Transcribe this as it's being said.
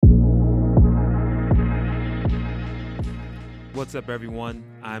What's up, everyone?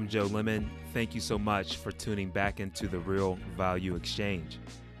 I'm Joe Lemon. Thank you so much for tuning back into the Real Value Exchange.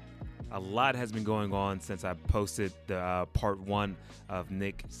 A lot has been going on since I posted the part one of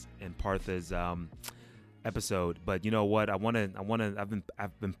Nick and Partha's episode. But you know what?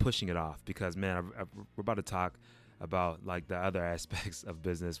 I've been pushing it off because, man, we're about to talk about like the other aspects of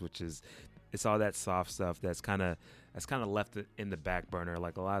business, which is it's all that soft stuff that's kind of left in the back burner,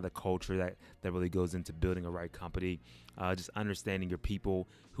 like a lot of the culture that really goes into building a right company, just understanding your people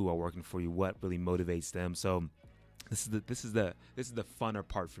who are working for you, what really motivates them. So this is the funner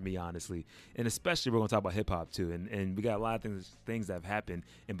part for me, honestly, and especially we're gonna talk about hip hop too, and we got a lot of things that have happened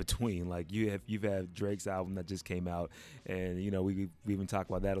in between. Like you've had Drake's album that just came out, and you know we even talk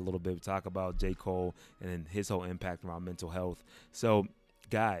about that a little bit. We talk about J. Cole and his whole impact around mental health. So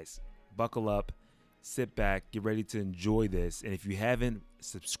guys, buckle up, sit back, get ready to enjoy this. And if you haven't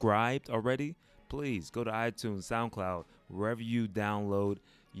subscribed already, please go to iTunes, SoundCloud, wherever you download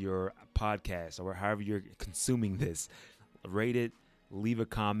your podcast or however you're consuming this. Rate it, leave a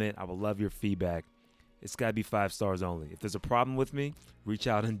comment. I would love your feedback. It's got to be 5 stars only. If there's a problem with me, reach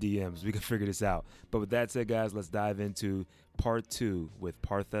out in DMs. We can figure this out. But with that said, guys, let's dive into part 2 with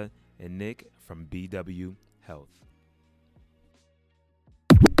Partha and Nick from BW Health.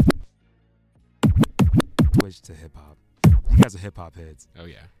 Switch to hip hop. You guys are hip hop heads. Oh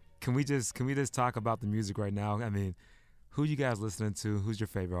yeah. Can we just talk about the music right now? I mean, who you guys listening to? Who's your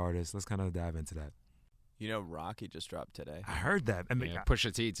favorite artist? Let's kind of dive into that. You know, Rocky just dropped today. I heard that. I mean,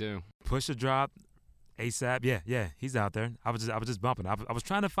 Pusha T too. Pusha drop, ASAP. Yeah, he's out there. I was just bumping. I was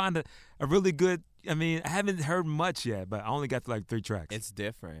trying to find a really good. I mean, I haven't heard much yet, but I only got to like 3 tracks. It's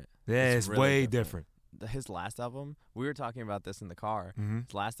different. Yeah, it's really way different. His last album, we were talking about this in the car. Mm-hmm.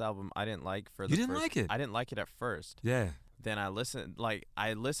 His last album, I didn't like for the You didn't first, like it? I didn't like it at first. Yeah. Then I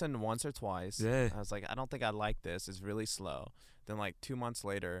listened once or twice. Yeah. I was like, I don't think I like this. It's really slow. Then like 2 months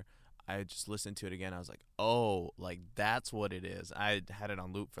later, I just listened to it again. I was like, oh, like that's what it is. I had it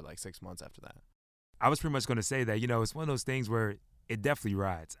on loop for like 6 months after that. I was pretty much going to say that, you know, it's one of those things where it definitely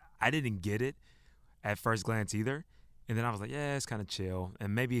rides. I didn't get it at first glance either. And then I was like, yeah, it's kind of chill.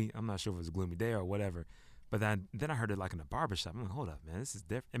 And maybe, I'm not sure if it was a gloomy day or whatever. But then I heard it like in a barbershop. I'm like, hold up, man, this is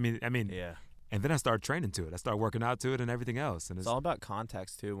different. I mean, Yeah. And then I started training to it. I started working out to it and everything else. And It's all about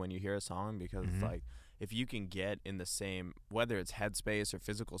context too when you hear a song, because Mhm. it's like if you can get in the same, whether it's headspace or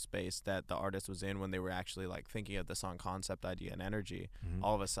physical space that the artist was in when they were actually like thinking of the song concept, idea, and energy, Mhm.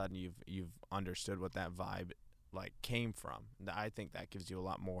 all of a sudden you've understood what that vibe like came from. And I think that gives you a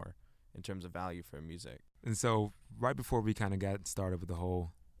lot more in terms of value for music. And so right before we kind of got started with the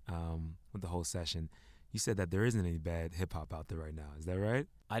whole session, you said that there isn't any bad hip hop out there right now. Is that right?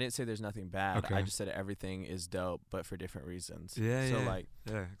 I didn't say there's nothing bad. Okay. I just said everything is dope, but for different reasons. Yeah, So yeah. like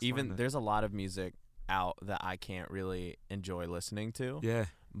Yeah. even explain there's a lot of music out that I can't really enjoy listening to. that. Yeah.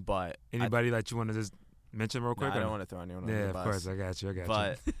 But Anybody that you want to just mention real quick? I don't want to throw anyone under Yeah, the of bus. course. I got you.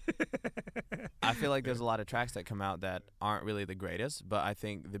 But I feel like there's a lot of tracks that come out that aren't really the greatest, but I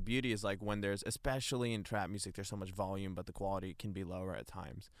think the beauty is like when there's, especially in trap music, there's so much volume, but the quality can be lower at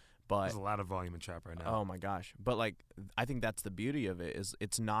times. But There's a lot of volume in trap right now. oh my gosh. But like I think that's the beauty of it, is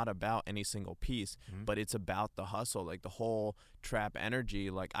it's not about any single piece, Mhm. but it's about the hustle, like the whole trap energy.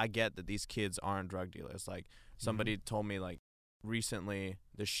 Like I get that these kids aren't drug dealers. Like somebody told me like recently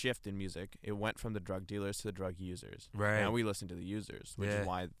the shift in music, it went from the drug dealers to the drug users. Right. Now we listen to the users, which Yeah. is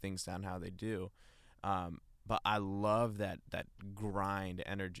why things sound how they do. But I love that grind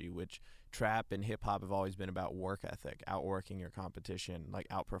energy, which trap and hip hop have always been about work ethic, outworking your competition, like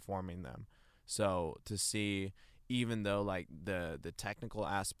outperforming them. So to see, even though like the technical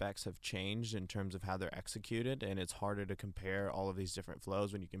aspects have changed in terms of how they're executed, and it's harder to compare all of these different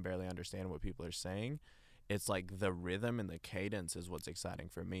flows when you can barely understand what people are saying, it's like the rhythm and the cadence is what's exciting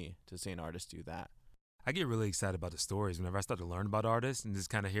for me, to see an artist do that. I get really excited about the stories whenever I start to learn about artists and just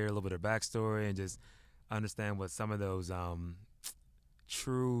kind of hear a little bit of backstory and just understand what some of those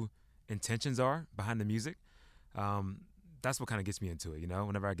true intentions are behind the music. That's what kind of gets me into it, you know,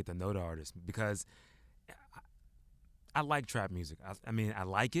 whenever I get to know the artist, because I like trap music. I mean, I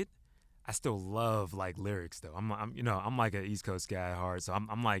like it. I still love like lyrics though. I'm like an East Coast guy at heart, so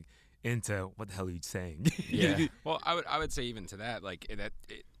I'm like into what the hell are you saying? Yeah. Well, I would say even to that, like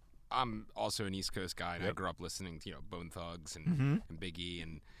I'm also an East Coast guy, and I Yep. grew up listening to Bone Thugs and, Mhm. and Biggie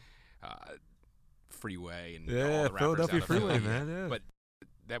and Freeway and all Yeah, the rappers Philadelphia out of Freeway, Philly. man. Yeah. But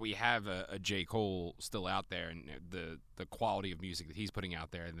that we have a J. Cole still out there, and the quality of music that he's putting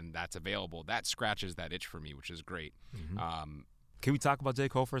out there, and then that's available, that scratches that itch for me, which is great. Mhm. Can we talk about J.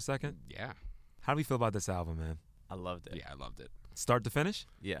 Cole for a second? Yeah, How do we feel about this album, man? I loved it. yeah, I loved it. Start to finish?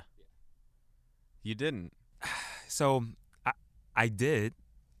 Yeah. You didn't. So I did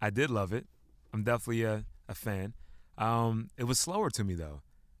love it. I'm definitely a fan. It was slower to me though.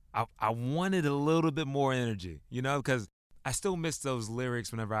 I wanted a little bit more energy, you know, because I still miss those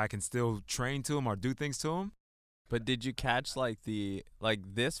lyrics whenever I can still train to them or do things to them. But did you catch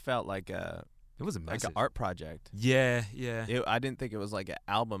this felt like a It was a like message. an art project? Yeah. I didn't think it was like an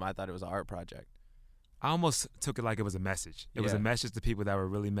album. I thought it was an art project. I almost took it like it was a message. It was a Yeah. message to people that were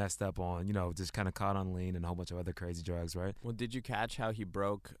really messed up on, you know, just kind of caught on lean and a whole bunch of other crazy drugs, right? Well, did you catch how he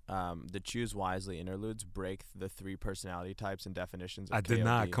broke the Choose Wisely interludes break the 3 personality types and definitions of I did KOD?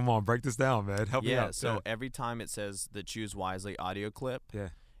 not. Come on, break this down, man. Help me Yeah, out. so every time it says the Choose Wisely audio clip, Yeah.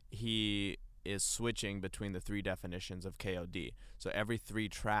 he is switching between the 3 definitions of KOD. So every 3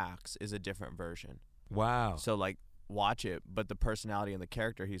 tracks is a different version. Wow. So like watch it, but the personality and the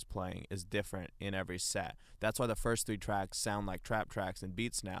character he's playing is different in every set. That's why the first 3 tracks sound like trap tracks and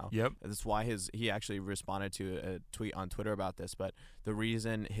beats now. Yep. That's why he actually responded to a tweet on Twitter about this. But the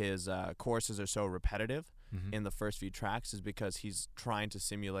reason his choruses are so repetitive Mhm. in the first few tracks is because he's trying to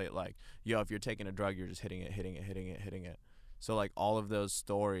simulate like, if you're taking a drug, you're just hitting it. So like all of those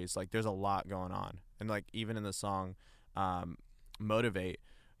stories, like there's a lot going on. And like even in the song Motivate,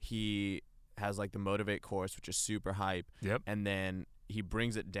 he has like the Motivate chorus, which is super hype. Yep. And then he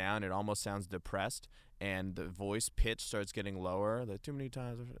brings it down. It almost sounds depressed. And the voice pitch starts getting lower. Like too many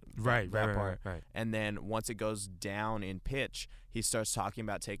times. Right. that part. And then once it goes down in pitch, he starts talking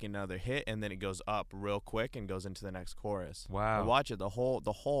about taking another hit, and then it goes up real quick and goes into the next chorus. Wow. And watch it. The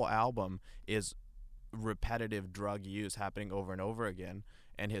whole album is repetitive drug use happening over and over again.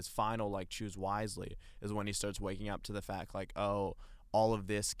 And his final like Choose Wisely is when he starts waking up to the fact like, oh, all of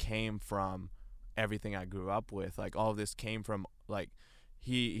this came from everything I grew up with. Like all of this came from like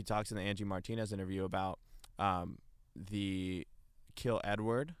he talks in the Angie Martinez interview about the kill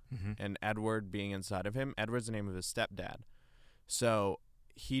Edward Mhm. and Edward being inside of him. Edward's the name of his stepdad. So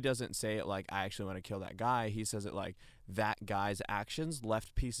he doesn't say it like I actually want to kill that guy. He says it like that guy's actions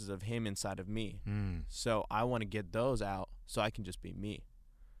left pieces of him inside of me. Mm. So I want to get those out so I can just be me.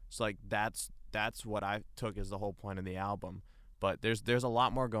 So like that's what I took as the whole point of the album. But there's a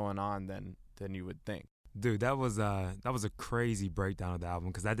lot more going on than you would think. Dude, that was a crazy breakdown of the album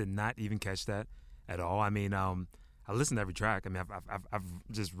because I did not even catch that at all. I mean, I listened to every track. I mean, I've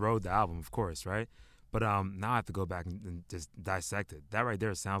just rode the album, of course, right? But now I have to go back and just dissect it. That right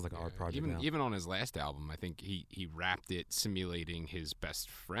there sounds like an art project. Even on his last album, I think he rapped it simulating his best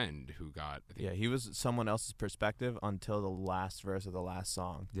friend who got. Yeah, he was someone else's perspective until the last verse of the last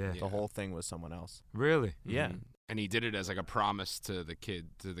song. Yeah. The whole thing was someone else. Really? Yeah. Mhm. And he did it as like a promise to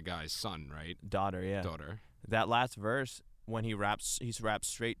the guy's son, right? Daughter, yeah. Daughter. That last verse, when he raps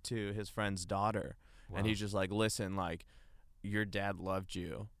straight to his friend's daughter. Wow. And he's just like, listen, like, your dad loved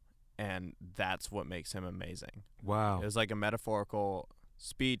you. And that's what makes him amazing. Wow. It was like a metaphorical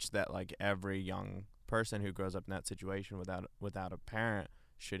speech that like every young person who grows up in that situation without a parent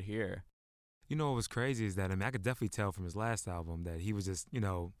should hear. You know what was crazy is that, I mean, I could definitely tell from his last album that he was just, you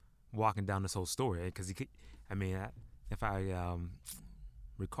know, walking down this whole story. Because he could, I mean, if I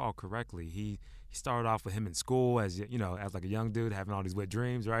recall correctly, he started off with him in school as, you know, as like a young dude having all these wet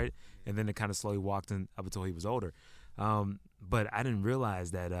dreams, right? And then it kind of slowly walked in up until he was older. But I didn't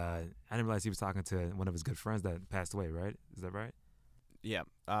realize that, he was talking to one of his good friends that passed away, right? Is that right? Yeah.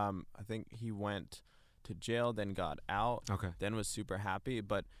 I think he went to jail, then got out, Okay. then was super happy.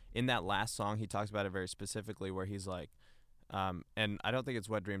 But in that last song, he talks about it very specifically where he's like, and I don't think it's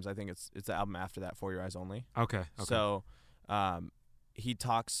Wet Dreams. I think it's the album after that, For Your Eyes Only. Okay. So he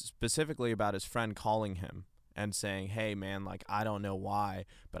talks specifically about his friend calling him and saying, hey, man, like, I don't know why,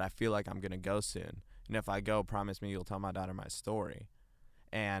 but I feel like I'm going to go soon. And if I go, promise me you'll tell my daughter my story.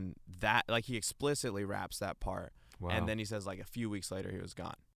 And that, like, he explicitly raps that part. Wow. And then he says, like, a few weeks later, he was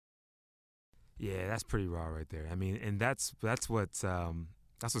gone. Yeah, that's pretty raw right there. I mean, and that's what's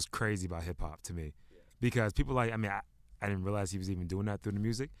crazy about hip hop to me, because people like, I mean, I didn't realize he was even doing that through the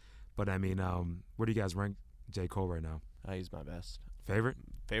music, but I mean, where do you guys rank J. Cole right now? He's my best. Favorite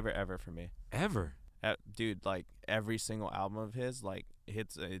Ever for me. ever? Dude, like, every single album of his, like,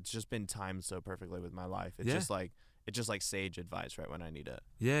 it's just been timed so perfectly with my life. It's just like sage advice right when I need it.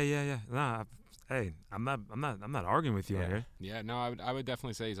 Yeah. Nah, hey, I'm not arguing with you on here. Yeah, no, I would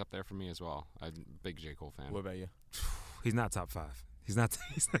definitely say he's up there for me as well. I'm a big J. Cole fan. What about you? He's not top 5. He's not.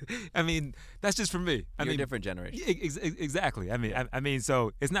 I mean, that's just for me. I You're mean, a different generation. Exactly. I mean, Yeah. I mean,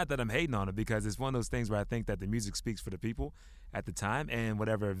 so it's not that I'm hating on it, because it's one of those things where I think that the music speaks for the people at the time and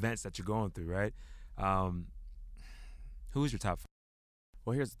whatever events that you're going through, right? Who's your top 5?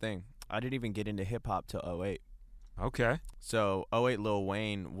 Well, here's the thing. I didn't even get into hip hop till 08. Okay. So 08 Lil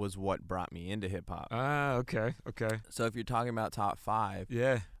Wayne was what brought me into hip hop. Okay. So if you're talking about top 5,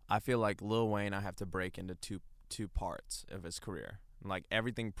 Yeah. I feel like Lil Wayne I have to break into two parts of his career. Like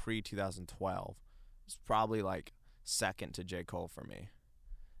everything pre 2012 is probably like second to J. Cole for me.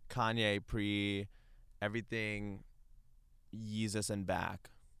 Kanye pre everything Yeezus and back.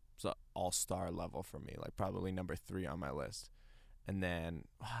 It's an all-star level for me, like probably number 3 on my list. And then,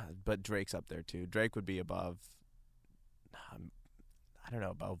 but Drake's up there too. Drake would be above, I don't know,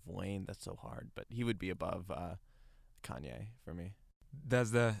 above Wayne. That's so hard, but he would be above Kanye for me.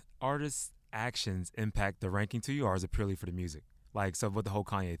 Does the artist's actions impact the ranking to you, or is it purely for the music? Like, so with the whole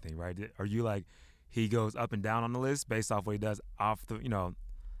Kanye thing, right? Are you like, he goes up and down on the list based off what he does off the,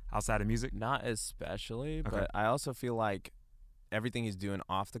 outside of music? Not especially, Okay. but I also feel like everything he's doing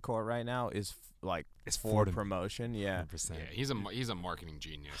off the court right now is It's for for the promotion. Yeah. 100%. Yeah, he's a marketing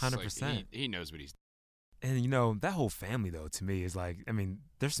genius. 100%. Like, he knows what he's. And that whole family though, to me, is like,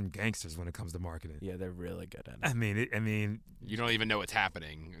 there's some gangsters when it comes to marketing. Yeah, they're really good at it. I mean, You don't even know what's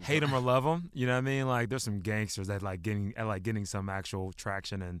happening. hate them or love them, you know what I mean? Like, there's some gangsters that getting some actual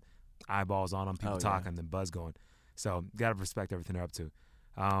traction and eyeballs on them, people Oh, yeah. talking, and buzz going. So gotta respect everything they're up to.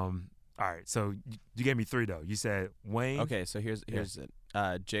 All right, so you gave me 3 though. You said Wayne. Okay, so here's it.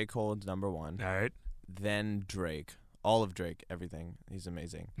 J. Cole's number 1. All right. Then Drake. All of Drake, everything. He's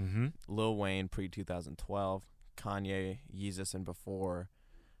amazing. Mm-hmm. Lil Wayne pre 2012. Kanye, Yeezus and before.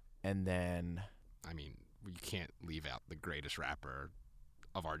 And then I mean, you can't leave out the greatest rapper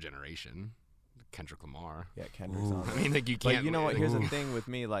of our generation, Kendrick Lamar. yeah, Kendrick's Ooh. on I there. mean, like you can't. But you know what? like, Here's the Ooh. thing with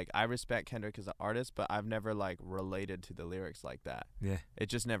me. Like, I respect Kendrick as an artist, but I've never like related to the lyrics like that. Yeah. It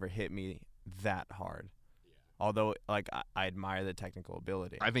just never hit me that hard. Although, like, I admire the technical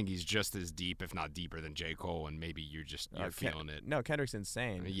ability. I think he's just as deep, if not deeper, than J. Cole, and maybe you're feeling it. No, Kendrick's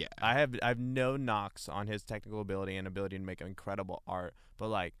insane. Yeah. I have no knocks on his technical ability and ability to make incredible art, but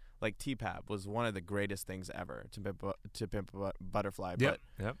like T-Pap was one of the greatest things ever to Pimp a Butterfly. Yep.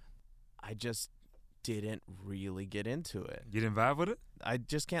 Yep. But I just didn't really get into it. You didn't vibe with it? I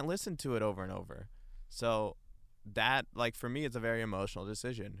just can't listen to it over and over. So that, like, for me, it's a very emotional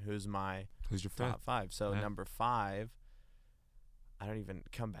decision. Who's my Who's your fifth? top 5? So Yeah. number 5, I don't even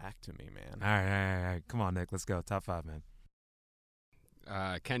come back to me, man. All right. Come on, Nick. Let's go. Top 5, man.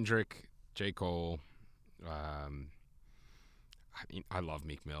 Kendrick, J. Cole. I mean, I love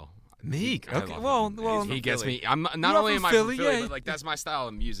Meek Mill. Meek. I Okay. love him. Well. he gets Philly. me. I'm not You're only from am I Philly, from Philly, yeah. but like that's my style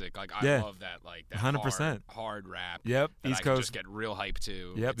of music. Like I Yeah. love that. Like that 100%. hard rap. Yep. That East I can Coast. just get real hype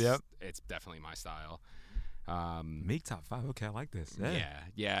to. Yep, It's, yep. It's definitely my style. Meek top 5. Okay, I like this.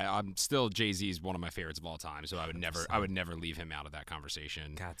 Yeah. I'm still Jay-Z's one of my favorites of all time, so I would never leave him out of that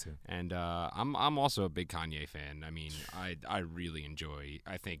conversation. Got to. And I'm also a big Kanye fan. I mean, I really enjoy.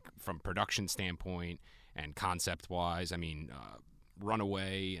 I think from production standpoint and concept wise, I mean,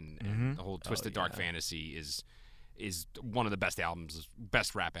 Runaway and the whole Twisted Dark yeah. Fantasy is one of the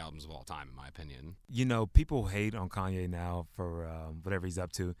best rap albums of all time, in my opinion. People hate on Kanye now for whatever he's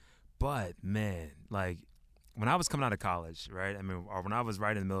up to, but man, like, when I was coming out of college, right? I mean, or when I was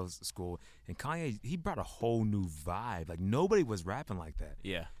right in the middle of school, and Kanye, he brought a whole new vibe. Like, nobody was rapping like that.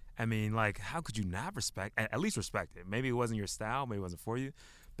 Yeah. I mean, like, how could you not at least respect it? Maybe it wasn't your style, maybe it wasn't for you,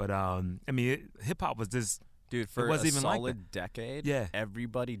 but I mean, hip hop was just, Dude, for wasn't a even like solid decade, Yeah.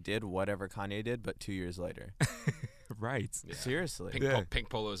 everybody did whatever Kanye did, but 2 years later. right. Yeah. Seriously. Pink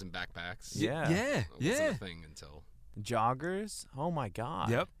polos and backpacks. Yeah. Yeah. Wasn't a thing until. Joggers? Oh, my God.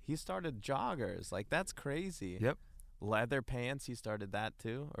 Yep. He started joggers. Like, that's crazy. Yep. Leather pants, he started that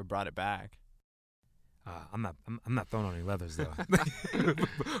too, or brought it back? I'm not throwing on any leathers though.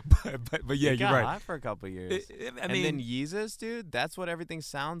 but yeah, It you're got right. hot for a couple years. I and mean, then Yeezus, dude, that's what everything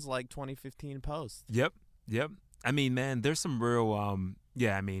sounds like 2015 post. Yep. I mean, man, there's some real.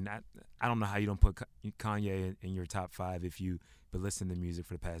 I mean, I don't know how you don't put Kanye in your top 5 if you've been listening to music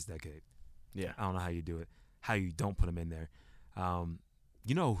for the past decade. Yeah. I don't know how you do it. How you don't put him in there.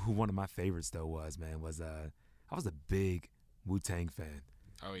 You know who one of my favorites though was, man, was I was a big Wu-Tang fan.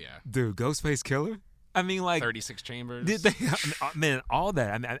 Oh yeah. Dude, Ghostface Killer. I mean, like 36 Chambers. man, all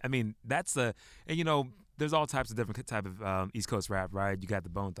that. I mean, that's and there's all types of different type of East Coast rap, right? You got the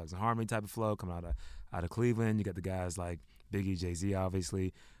Bone Thugs and Harmony type of flow coming out of Cleveland. You got the guys like Biggie, Jay-Z,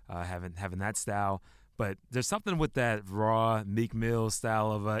 obviously having that style. But there's something with that raw Meek Mill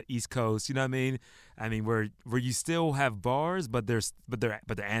style of East Coast. You know what I mean? I mean, where you still have bars, but they're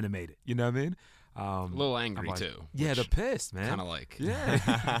animated. You know what I mean? A little angry too. Yeah, they're pissed, man. Kind of like.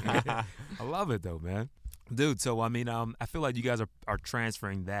 Yeah. I love it though, man. Dude, so I mean, I feel like you guys are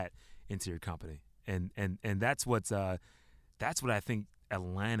transferring that into your company. And that's what I think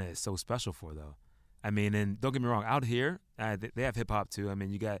Atlanta is so special for though. I mean, and don't get me wrong, out here, they have hip hop too. I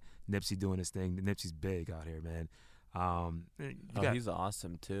mean, you got Nipsey doing his thing. Nipsey's big out here, man. He's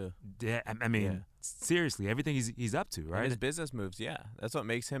awesome too. Yeah, I mean, seriously, everything he's up to, right? And his business moves, that's what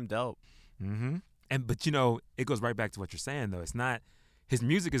makes him dope. Mm-hmm. But it goes right back to what you're saying though. It's not his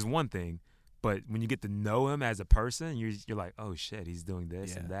music is one thing, but when you get to know him as a person, you're like, oh shit, he's doing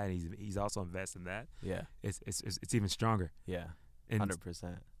this and that. And he's also investing that. Yeah, it's even stronger. Yeah, and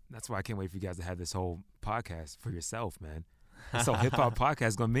 100%. That's why I can't wait for you guys to have this whole podcast for yourself, man. This whole hip hop podcast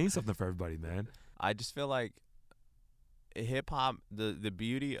is gonna mean something for everybody, man. I just feel like hip hop, the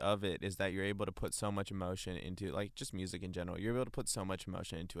beauty of it is that you're able to put so much emotion into, like, just music in general. You're able to put so much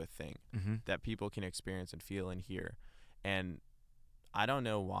emotion into a thing that people can experience and feel and hear. And I don't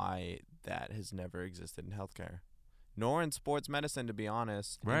know why that has never existed in healthcare, nor in sports medicine, to be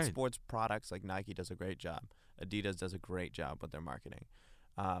honest. Right. In sports products, like Nike does a great job. Adidas does a great job with their marketing.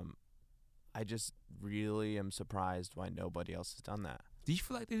 I just really am surprised why nobody else has done that. Do you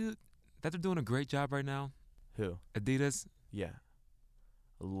feel like they're doing a great job right now? Who? Adidas? Yeah.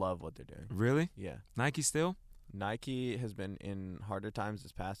 I love what they're doing. Really? Yeah. Nike still? Nike has been in harder times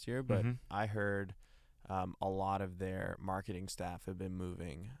this past year, but I heard a lot of their marketing staff have been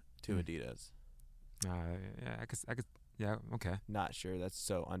moving to Adidas. Yeah, I could. Yeah, okay. Not sure. That's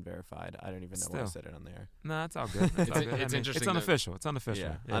so unverified. I don't even know why I said it on there. No, it's all good. It's interesting. It's unofficial. It's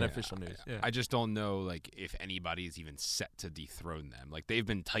unofficial. Yeah, unofficial news. Yeah. I just don't know, like, if anybody is even set to dethrone them. Like, they've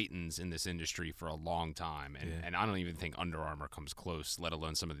been titans in this industry for a long time, and I don't even think Under Armour comes close, let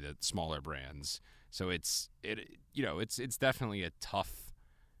alone some of the smaller brands. So it's definitely a tough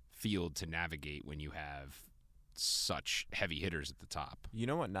field to navigate when you have such heavy hitters at the top. You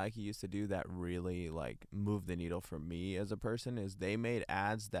know what Nike used to do that really, like, moved the needle for me as a person is they made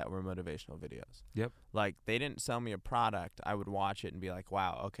ads that were motivational videos. Yep. Like, they didn't sell me a product. I would watch it and be like,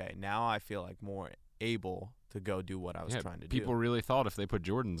 wow, okay, now I feel like more able to go do what I was trying to do. People really thought if they put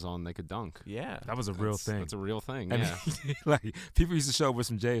Jordans on, they could dunk. Yeah. That was a real thing. That's a real thing, I yeah. mean, like, people used to show up with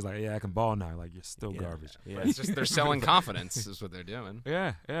some J's like, yeah, I can ball now. Like, you're still garbage. Yeah. But it's just they're selling confidence is what they're doing.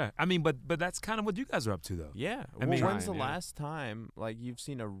 Yeah. I mean, but that's kind of what you guys are up to, though. Yeah. I mean, when's the last time, like, you've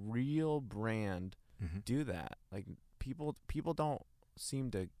seen a real brand do that? Like, people don't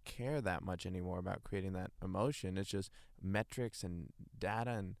seem to care that much anymore about creating that emotion. It's just metrics and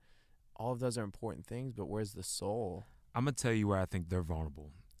data, and all of those are important things, but where's the soul? I'm going to tell you where I think they're vulnerable.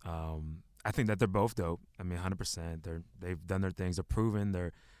 I think that they're both dope. I mean, 100%. They've done their things. They're proven.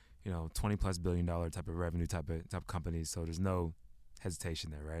 They're, $20+ billion type of revenue type of companies. So there's no hesitation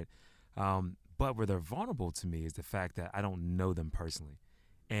there, right? But where they're vulnerable to me is the fact that I don't know them personally,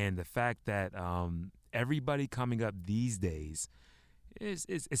 and the fact that everybody coming up these days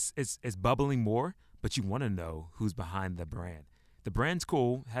is bubbling more. But you want to know who's behind the brand. The brand's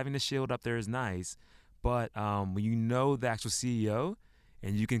cool. Having the shield up there is nice. But when you know the actual CEO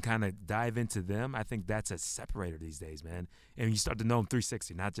and you can kind of dive into them, I think that's a separator these days, man. And you start to know them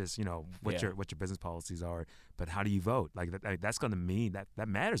 360, not just, what your business policies are, but how do you vote? Like that's going to mean that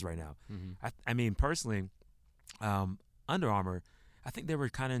matters right now. I mean, personally, Under Armour, I think they were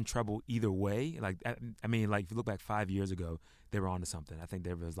kind of in trouble either way. Like, I mean, like if you look back 5 years ago, they were onto something. I think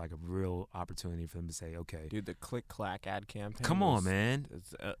there was like a real opportunity for them to say, okay, dude, the Click Clack ad campaign. Come on, man.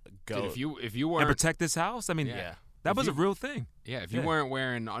 Go. Dude, if you weren't and protect this house. I mean, that was a real thing. Yeah, if you weren't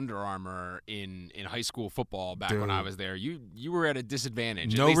wearing Under Armour in high school football back when I was there, you were at a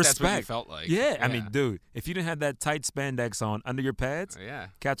disadvantage. No at least respect. That's what you felt like. Yeah, I mean, dude, if you didn't have that tight spandex on under your pads, yeah,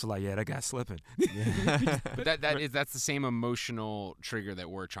 cats were like, yeah, that guy's slipping. But that's the same emotional trigger that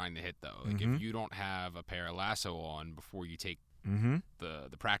we're trying to hit, though. Like if you don't have a pair of lasso on before you take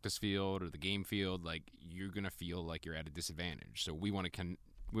the practice field or the game field, like you're gonna feel like you're at a disadvantage. So we want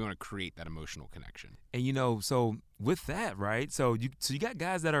to create that emotional connection. And so with that, right? So you got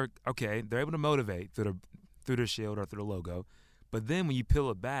guys that are okay, they're able to motivate through the shield or through the logo, but then when you peel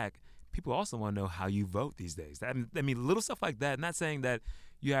it back, people also want to know how you vote these days. I mean, little stuff like that. Not saying that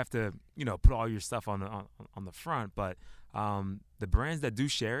you have to put all your stuff on the front, but the brands that do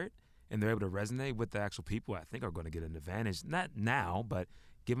share it and they're able to resonate with the actual people, I think are going to get an advantage. Not now, but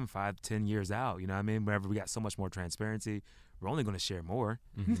give them 5-10 years out. You know what I mean? Whenever we got so much more transparency, we're only going to share more.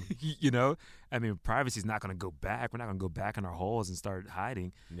 I mean, privacy is not going to go back. We're not going to go back in our holes and start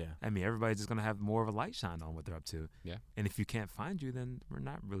hiding. Yeah. I mean, everybody's just going to have more of a light shine on what they're up to. Yeah. And if you can't find you, then we're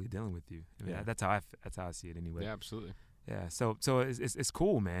not really dealing with you. I mean, that's how I see it anyway. Yeah, absolutely. Yeah. So it's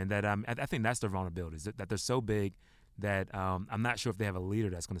cool, man. That I think that's their vulnerabilities. That they're so big that I'm not sure if they have a leader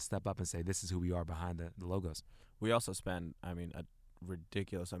that's going to step up and say, this is who we are behind the logos. We also spend, a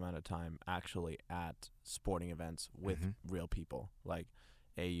ridiculous amount of time actually at sporting events with real people. Like,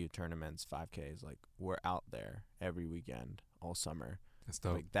 AU tournaments, 5Ks. Like, we're out there every weekend, all summer. That's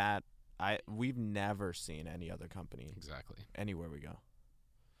dope. Like that, we've never seen any other company Exactly. anywhere we go.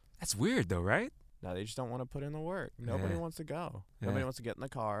 That's weird though, right? No, they just don't want to put in the work. Nobody Yeah. wants to go. Yeah. Nobody wants to get in the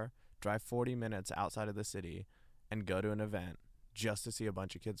car, drive 40 minutes outside of the city, and go to an event just to see a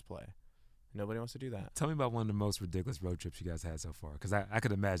bunch of kids play. Nobody wants to do that. Tell me about one of the most ridiculous road trips you guys had so far, because I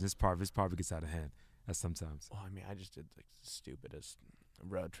could imagine this probably gets out of hand at sometimes. Well, I mean, I just did the stupidest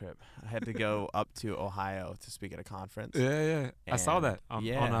road trip. I had to go up to Ohio to speak at a conference. Yeah. I saw And, that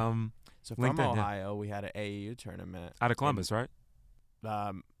on So from LinkedIn, yeah. Ohio, we had an AAU tournament. out of Columbus, right?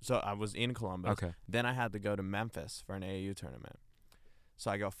 So I was in Columbus. Okay. Then I had to go to Memphis for an AAU tournament. So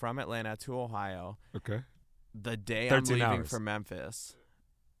I go from Atlanta to Ohio. Okay. The day I'm 13 leaving hours. for Memphis,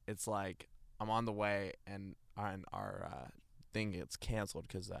 it's like I'm on the way and our thing gets canceled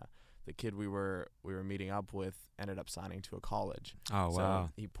because the kid we were meeting up with ended up signing to a college. Oh, So wow.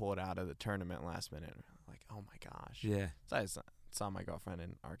 he pulled out of the tournament last minute. Like, oh my gosh. Yeah. So I saw my girlfriend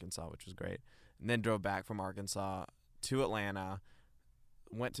in Arkansas, which was great. And then drove back from Arkansas to Atlanta.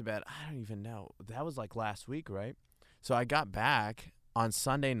 Went to bed. I don't even know. That was like last week, right? So I got back on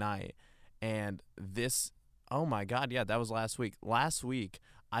Sunday night, and oh my God, yeah, that was last week. Last week,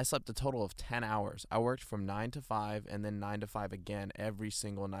 I slept a total of 10 hours. I worked from 9 to 5 and then 9 to 5 again every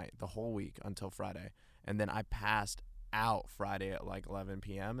single night, the whole week until Friday. And then I passed out Friday at like 11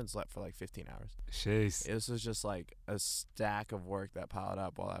 p.m. and slept for like 15 hours. Jeez. This was just like a stack of work that piled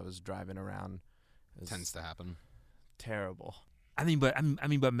up while I was driving around. It was Tends to happen. terrible. I mean,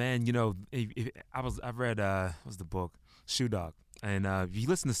 but man, you know, I've read what's the book, Shoe Dog, and you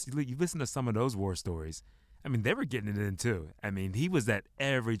listen to some of those war stories. I mean, they were getting it in too. I mean, he was at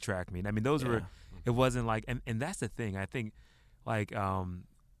every track meet. I mean, those were. Yeah. It wasn't like, and that's the thing. I think, like,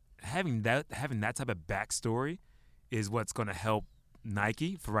 having that type of backstory is what's going to help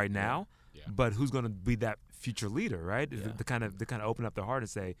Nike for right now. Yeah. But who's going to be that future leader, right? Yeah. To kind of open up their heart and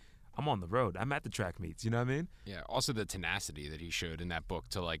say, I'm on the road. I'm at the track meets. You know what I mean? Yeah. Also, the tenacity that he showed in that book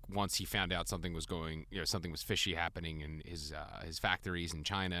to, like, once he found out something was something was fishy happening in his factories in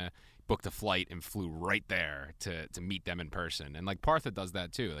China, booked a flight and flew right there to meet them in person. And like Partha does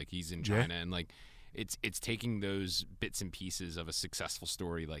that too. Like, he's in China and like it's taking those bits and pieces of a successful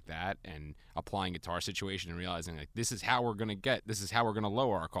story like that and applying it to our situation and realizing, like, this is how we're going to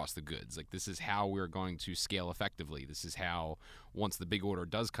lower our cost of goods. Like, this is how we're going to scale effectively. This is how, once the big order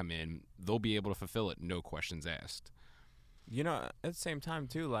does come in, they'll be able to fulfill it, no questions asked. You know, at the same time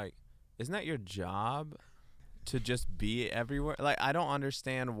too, like, isn't that your job to just be everywhere? Like, I don't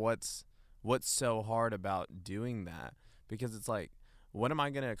understand what's so hard about doing that, because it's like, what am I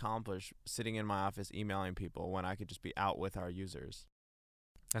going to accomplish sitting in my office emailing people when I could just be out with our users?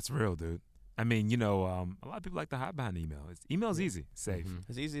 That's real, dude. I mean, you know, a lot of people like to hide behind email. Email's easy, safe. Mhm.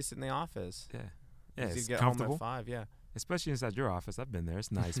 It's easy to sit in the office. Yeah, Easy it's to get comfortable. home at 5, yeah. Especially inside your office. I've been there. It's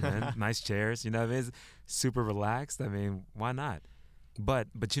nice, man. Nice chairs. You know, it's super relaxed. I mean, why not? But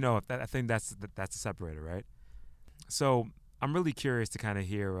you know, I think that's the separator, right? So I'm really curious to kind of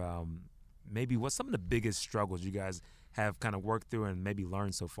hear maybe what's some of the biggest struggles you guys have kind of worked through and maybe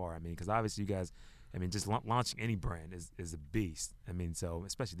learned so far. I mean, because obviously you guys, I mean, just launching any brand is a beast. I mean, so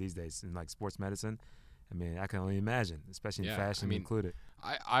especially these days in like sports medicine, I mean, I can only imagine, especially in fashion included.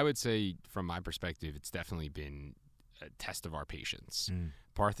 I would say, from my perspective, it's definitely been a test of our patience.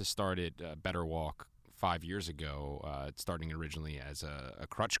 Partha started Better Walk 5 years ago, starting originally as a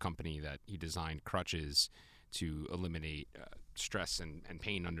crutch company that he designed crutches to eliminate stress and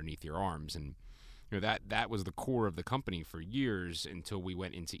pain underneath your arms. And you know, that was the core of the company for years, until we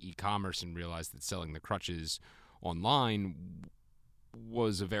went into e-commerce and realized that selling the crutches online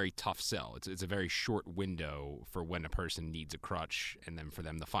was a very tough sell. It's a very short window for when a person needs a crutch, and then for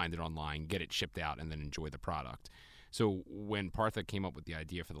them to find it online, get it shipped out, and then enjoy the product. So when Partha came up with the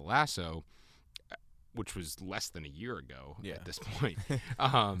idea for the Lasso, which was less than a year ago at this point,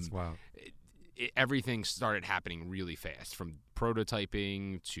 That's wild. everything started happening really fast, from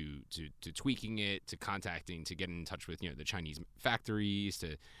prototyping to tweaking it, to contacting, to getting in touch with, you know, the Chinese factories,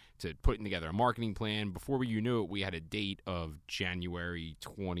 to putting together a marketing plan. Before you knew it, we had a date of January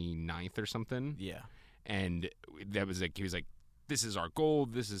 29th or something. Yeah. And that was like, he was like, this is our goal.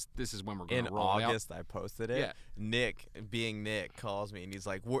 This is when we're going to roll In out. August, I posted it. Yeah. Nick, being Nick, calls me and he's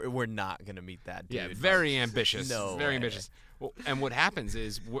like, "We're not gonna meet that dude." Yeah, very ambitious. No very way. ambitious. Well, and what happens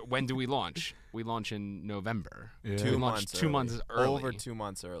is, when do we launch? We launch in November. Yeah. 2 We launch months 2 early. months early. Over 2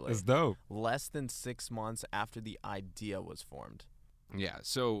 months early. That's dope. Less than 6 months after the idea was formed. Yeah,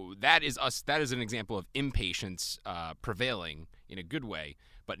 so that is us. That is an example of impatience prevailing in a good way.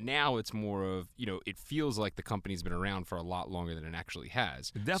 But now it's more of, it feels like the company's been around for a lot longer than it actually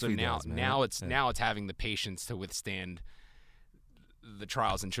has. It definitely so now, does, man. now it's having the patience to withstand the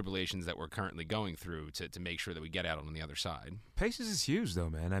trials and tribulations that we're currently going through to make sure that we get out on the other side. Patience is huge, though,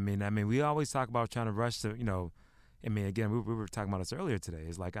 man. I mean, we always talk about trying to rush to, again, we were talking about this earlier today.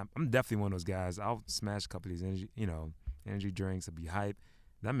 It's like I'm definitely one of those guys. I'll smash a couple of these energy drinks. I'll be hype.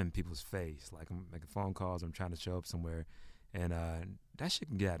 I'm in people's face. Like, I'm making phone calls. I'm trying to show up somewhere. And that shit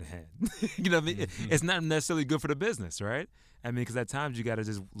can get out of hand. You know what I mean? It's not necessarily good for the business, right? I mean, because at times you got to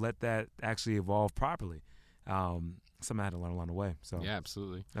just let that actually evolve properly. Something I had to learn along the way. So yeah,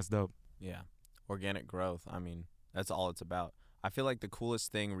 absolutely. That's dope. Yeah. Organic growth. I mean, that's all it's about. I feel like the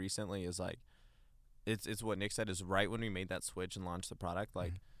coolest thing recently is like, it's what Nick said, is right when we made that switch and launched the product,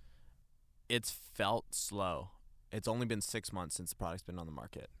 like, it's felt slow. It's only been 6 months since the product's been on the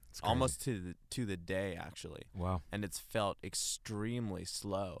market. Almost to the day, actually. Wow. And it's felt extremely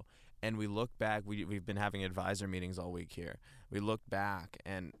slow. And we look back, we've been having advisor meetings all week here. We look back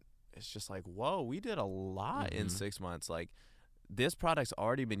and it's just like, whoa, we did a lot in 6 months. Like, this product's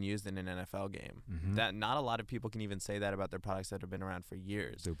already been used in an NFL game. That not a lot of people can even say that about their products that have been around for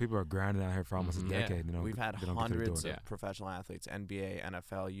years. So people are grinding out here for almost a decade. Yeah. We've had hundreds of professional athletes, NBA,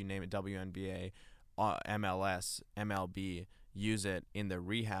 NFL, you name it, WNBA, MLS, MLB, use it in their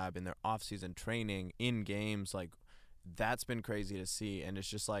rehab, in their off-season training, in games. Like, that's been crazy to see. And it's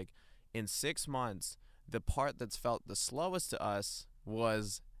just like, in 6 months, the part that's felt the slowest to us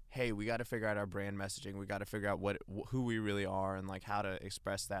was, hey, we got to figure out our brand messaging. We got to figure out who we really are and like how to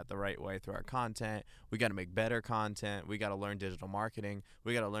express that the right way through our content. We got to make better content. We got to learn digital marketing.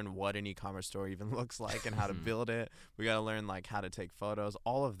 We got to learn what an e-commerce store even looks like and how to build it. We got to learn like how to take photos.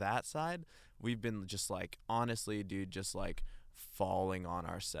 All of that side, we've been just like, honestly, dude, just like falling on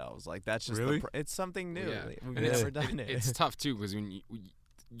ourselves. Like, that's just really? It's something new. Yeah. We've never done it. It's tough too, because when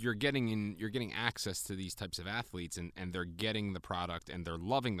you're getting access to these types of athletes, and they're getting the product and they're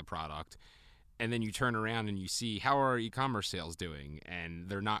loving the product, and then you turn around and you see how are e-commerce sales doing, and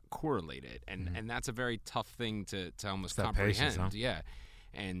they're not correlated, and that's a very tough thing to almost comprehend. Patience, huh? Yeah,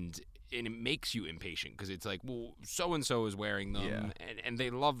 and it makes you impatient, because it's like, well, so and so is wearing them, and they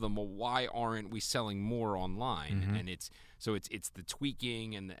love them. Well, why aren't we selling more online? And it's the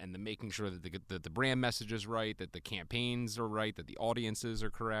tweaking and the making sure that the brand message is right, that the campaigns are right, that the audiences are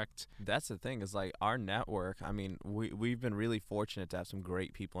correct. That's the thing, is like, our network, I mean, we've been really fortunate to have some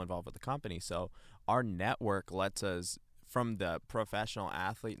great people involved with the company. So our network lets us, from the professional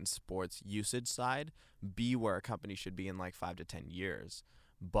athlete and sports usage side, be where a company should be in like 5 to 10 years.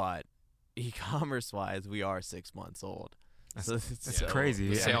 But e-commerce wise, we are 6 months old. That's crazy.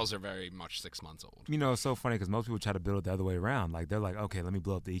 The sales are very much 6 months old. It's so funny because most people try to build it the other way around. Like, they're like, okay, let me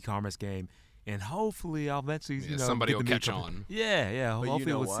blow up the e-commerce game, and hopefully I'll eventually, somebody will catch on. Yeah. But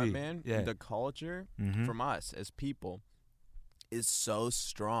hopefully we'll see. Man? Yeah. The culture from us as people is so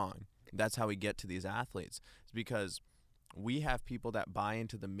strong. That's how we get to these athletes. It's because we have people that buy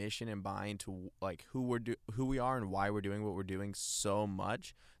into the mission and buy into like who we are and why we're doing what we're doing so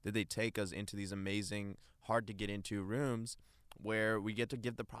much that they take us into these amazing, hard to get into rooms where we get to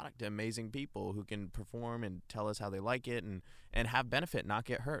give the product to amazing people who can perform and tell us how they like it and have benefit, not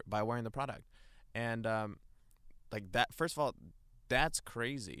get hurt by wearing the product. And like that, first of all, that's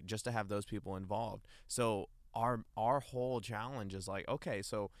crazy just to have those people involved. So our whole challenge is like, okay,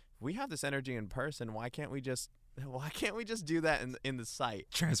 so if we have this energy in person, why can't we just do that in the site?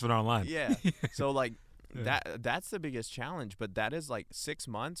 Transfer it online. Yeah. So like that's the biggest challenge, but that is like 6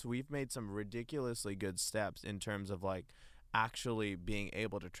 months. We've made some ridiculously good steps in terms of like actually being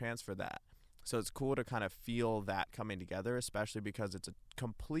able to transfer that. So it's cool to kind of feel that coming together, especially because it's a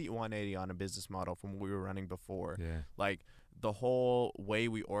complete 180 on a business model from what we were running before. Yeah. Like, the whole way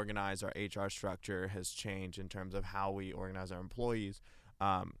we organize our HR structure has changed in terms of how we organize our employees.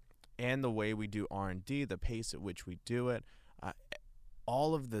 And the way we do R&D, the pace at which we do it,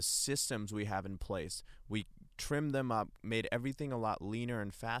 all of the systems we have in place, we trimmed them up, made everything a lot leaner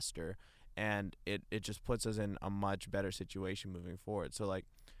and faster, and it just puts us in a much better situation moving forward. So like,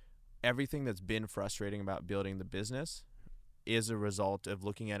 everything that's been frustrating about building the business is a result of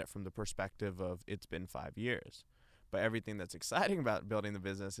looking at it from the perspective of it's been 5 years. But everything that's exciting about building the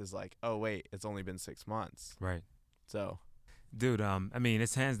business is like, oh wait, it's only been 6 months. Right. So dude, I mean,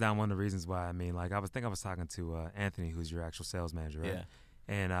 it's hands down one of the reasons why. I mean, like, I was talking to Anthony, who's your actual sales manager, right?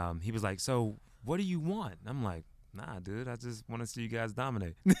 Yeah. And he was like, so what do you want? And I'm like, nah, dude, I just want to see you guys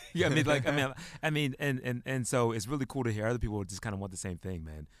dominate. Yeah, I mean, and so it's really cool to hear other people just kind of want the same thing,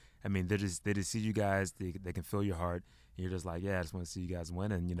 man. I mean, they just see you guys, they can feel your heart, and you're just like, yeah, I just want to see you guys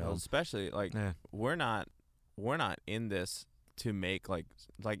win, and Well, especially like we're not in this to make like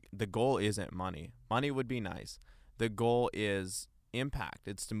the goal isn't money. Money would be nice. The goal is impact.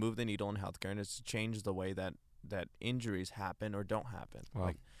 It's to move the needle in healthcare, and it's to change the way that injuries happen or don't happen. Wow.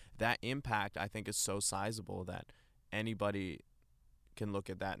 Like that impact, I think, is so sizable that anybody can look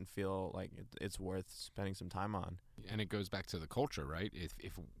at that and feel like it's worth spending some time on. And it goes back to the culture, right?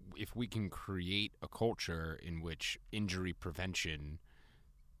 If we can create a culture in which injury prevention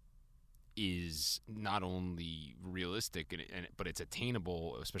is not only realistic but it's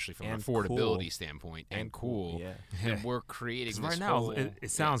attainable, especially from an And affordability cool. standpoint, and cool. Yeah. And we're creating 'Cause this right now whole, it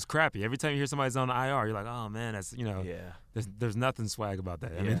sounds crappy. Every time you hear somebody's on IR, you're like, oh man, that's Yeah. there's nothing swag about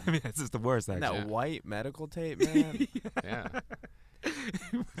that. Yeah. I mean that's just the worst And actually. that white medical tape, man. yeah.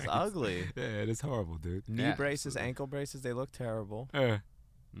 It's ugly. Yeah, it's horrible, dude. Knee Yeah, braces, absolutely. ankle braces, they look terrible.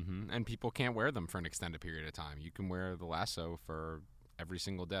 And people can't wear them for an extended period of time. You can wear the lasso for every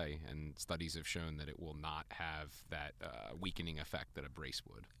single day, and studies have shown that it will not have that weakening effect that a brace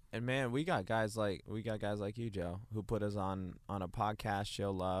would. And man, we got guys like you, Joe, who put us on a podcast,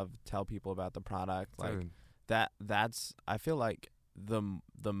 show love, tell people about the product. Like Dude. that's I feel like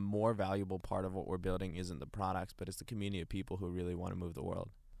the more valuable part of what we're building isn't the products, but it's the community of people who really want to move the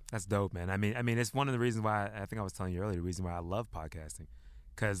world. That's dope, man. I mean, it's one of the reasons why I think I was telling you earlier. The reason why I love podcasting,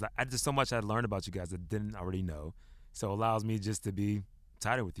 because I just so much I learned about you guys that I didn't already know. So it allows me just to be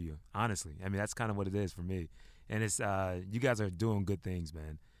tighter with you, honestly. I mean, that's kind of what it is for me. And it's you guys are doing good things,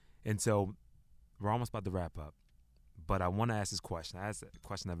 man. And so we're almost about to wrap up, but I want to ask this question. I ask a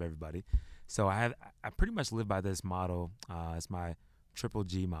question of everybody. So I pretty much live by this motto. It's my Triple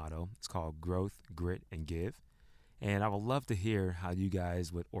G motto. It's called Growth, Grit, and Give. And I would love to hear how you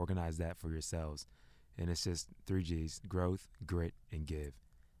guys would organize that for yourselves. And it's just 3 G's: growth, grit, and give.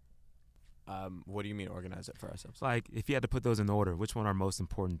 What do you mean organize it for ourselves? Like, if you had to put those in order, which one are most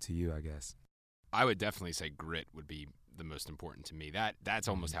important to you, I guess? I would definitely say grit would be the most important to me. That's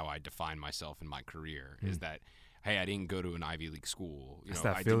almost how I define myself in my career. Is that, hey, I didn't go to an Ivy League school. You That's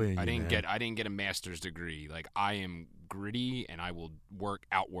know, that feeling I in you, didn't get a master's degree. Like, I am gritty, and I will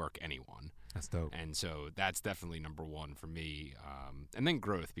outwork anyone. That's dope. And so that's definitely number one for me. And then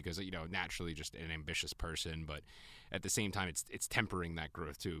growth, because, you know, naturally just an ambitious person, but at the same time, it's tempering that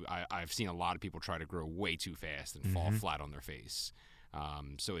growth too. I've seen a lot of people try to grow way too fast and fall flat on their face.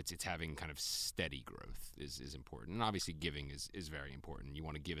 So it's having kind of steady growth is important. And obviously giving is very important. You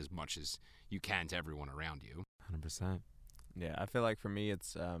want to give as much as you can to everyone around you. 100%. Yeah, I feel like for me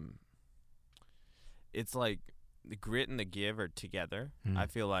it's like the grit and the give are together. I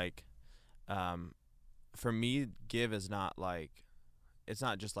feel like for me, give is not like, it's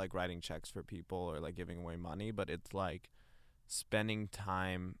not just like writing checks for people or like giving away money, but it's like spending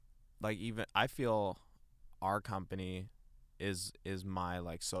time. Like, even I feel our company is my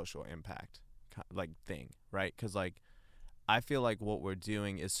like social impact like thing, right? Because like I feel like what we're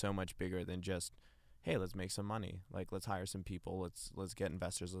doing is so much bigger than just, hey, let's make some money. Like, let's hire some people. Let's get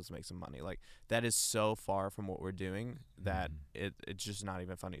investors. Let's make some money. Like, that is so far from what we're doing that it's just not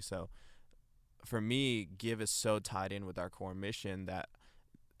even funny. So for me, give is so tied in with our core mission that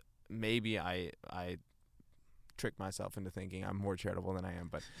maybe I trick myself into thinking I'm more charitable than I am.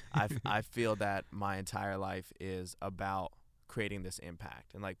 But I feel that my entire life is about creating this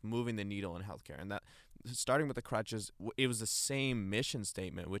impact and like moving the needle in healthcare. And that, starting with the crutches, it was the same mission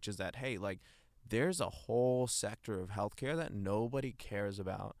statement, which is that, hey, like, there's a whole sector of healthcare that nobody cares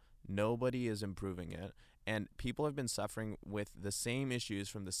about. Nobody is improving it. And people have been suffering with the same issues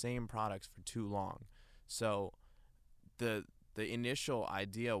from the same products for too long. So the initial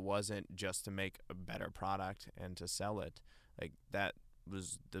idea wasn't just to make a better product and to sell it. Like, that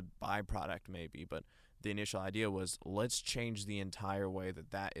was the byproduct maybe, but the initial idea was, let's change the entire way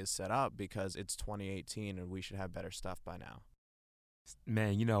that is set up, because it's 2018 and we should have better stuff by now.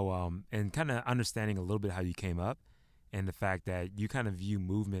 Man, you know, and kind of understanding a little bit how you came up and the fact that you kind of view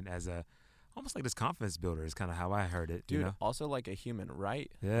movement as a, almost like this confidence builder is kind of how I heard it. Dude, you know? also like a human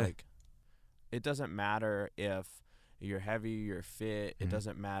right. Yeah. Like, it doesn't matter if you're heavy, you're fit. It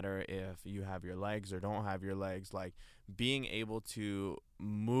doesn't matter if you have your legs or don't have your legs. Like, being able to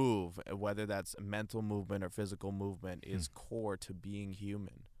move, whether that's mental movement or physical movement, is core to being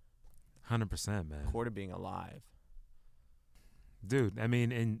human. 100%, man. Core to being alive. Dude, I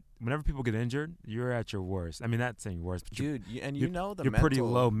mean, and whenever people get injured, you're at your worst. I mean, not saying worst, but Dude, you know the you're mental, pretty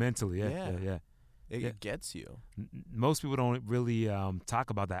low mentally. Yeah. It gets you. Most people don't really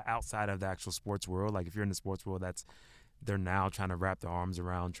talk about that outside of the actual sports world. Like, if you're in the sports world, they're now trying to wrap their arms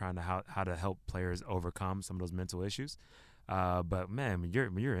around trying to how to help players overcome some of those mental issues. But man, when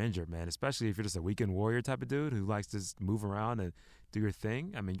you're injured, man, especially if you're just a weekend warrior type of dude who likes to just move around and do your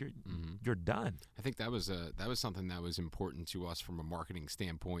thing, I mean, you're done. I think that was something that was important to us from a marketing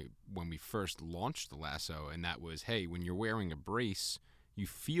standpoint when we first launched the Lasso, and that was, hey, when you're wearing a brace, you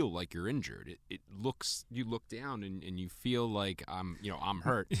feel like you're injured. You look down and you feel like I'm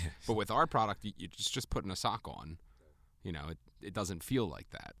hurt. But with our product, you just putting a sock on. It doesn't feel like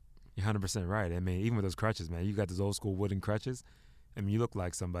that. You're 100% right. I mean, even with those crutches, man, you got those old school wooden crutches. I mean, you look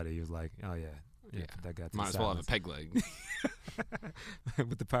like somebody who's like, oh yeah, put that guy to Might the as well have a silence. peg leg.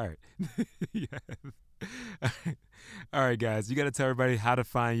 With the pirate. Yeah. All right, guys, you got to tell everybody how to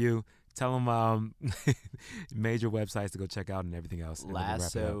find you. Tell them major websites to go check out and everything else. And then we'll wrap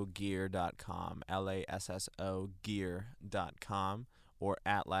it up. LassoGear.com, LASSO gear.com, or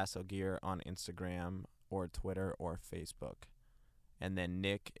at Lasso Gear on Instagram or Twitter or Facebook. And then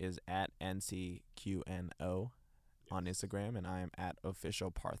Nick is at NCQNO on Instagram, and I am at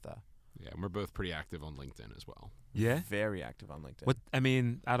Official Partha. Yeah, and we're both pretty active on LinkedIn as well. Yeah? Very active on LinkedIn. What I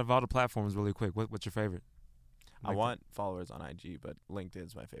mean, out of all the platforms, really quick, what's your favorite? I want followers on IG, but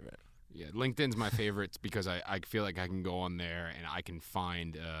LinkedIn's my favorite. Yeah, LinkedIn's my favorite because I feel like I can go on there and I can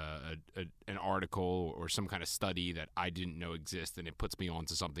find an article or some kind of study that I didn't know existed, and it puts me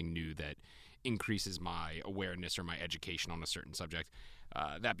onto something new that increases my awareness or my education on a certain subject.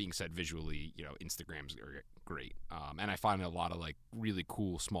 That being said, visually, Instagram's great. And I find a lot of like really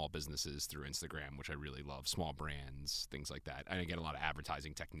cool small businesses through Instagram, which I really love, small brands, things like that. And I get a lot of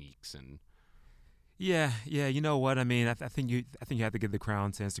advertising techniques and. Yeah. You know what? I mean, I think you have to give the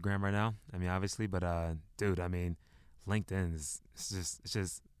crown to Instagram right now. I mean, obviously, but dude, I mean, LinkedIn is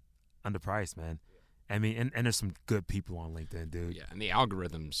just underpriced, man. I mean, and there's some good people on LinkedIn, dude. Yeah, and the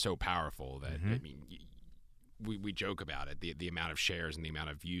algorithm's so powerful that I mean, we joke about it, the amount of shares and the amount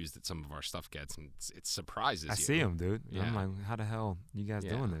of views that some of our stuff gets, and it surprises you. I see them, dude. Yeah. I'm like, how the hell you guys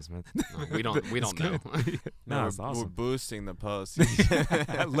doing this, man? No, we don't know. No, it's we're awesome. boosting the post.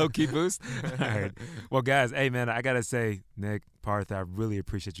 Low key boost. All right. Well, guys, hey man, I gotta say, Nick, Partha, I really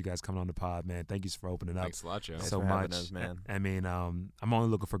appreciate you guys coming on the pod, man. Thank you for opening up. Thanks a lot, Joe. Thanks so for having much, us, man. I mean, I'm only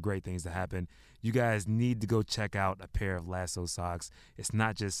looking for great things to happen. You guys need to go check out a pair of Lasso socks. It's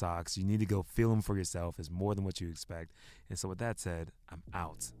not just socks. You need to go feel them for yourself. It's more than what you expect. And so with that said, I'm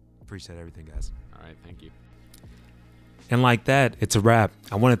out. Appreciate everything, guys. All right, thank you. And like that, it's a wrap.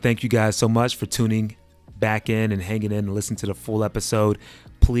 I want to thank you guys so much for tuning back in and hanging in and listening to the full episode.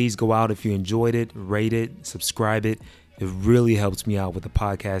 Please go out if you enjoyed it, rate it, subscribe it. It really helps me out with the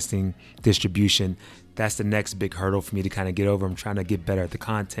podcasting distribution. That's the next big hurdle for me to kind of get over. I'm trying to get better at the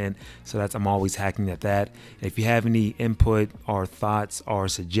content, so I'm always hacking at that. And if you have any input or thoughts or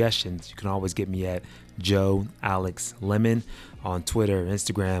suggestions, you can always get me at Joe Alex Lemon on Twitter,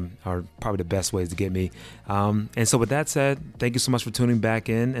 Instagram are probably the best ways to get me. And so with that said, thank you so much for tuning back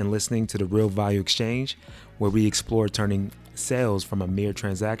in and listening to the Real Value Exchange, where we explore turning sales from a mere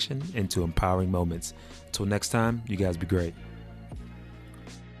transaction into empowering moments. Till next time, you guys be great.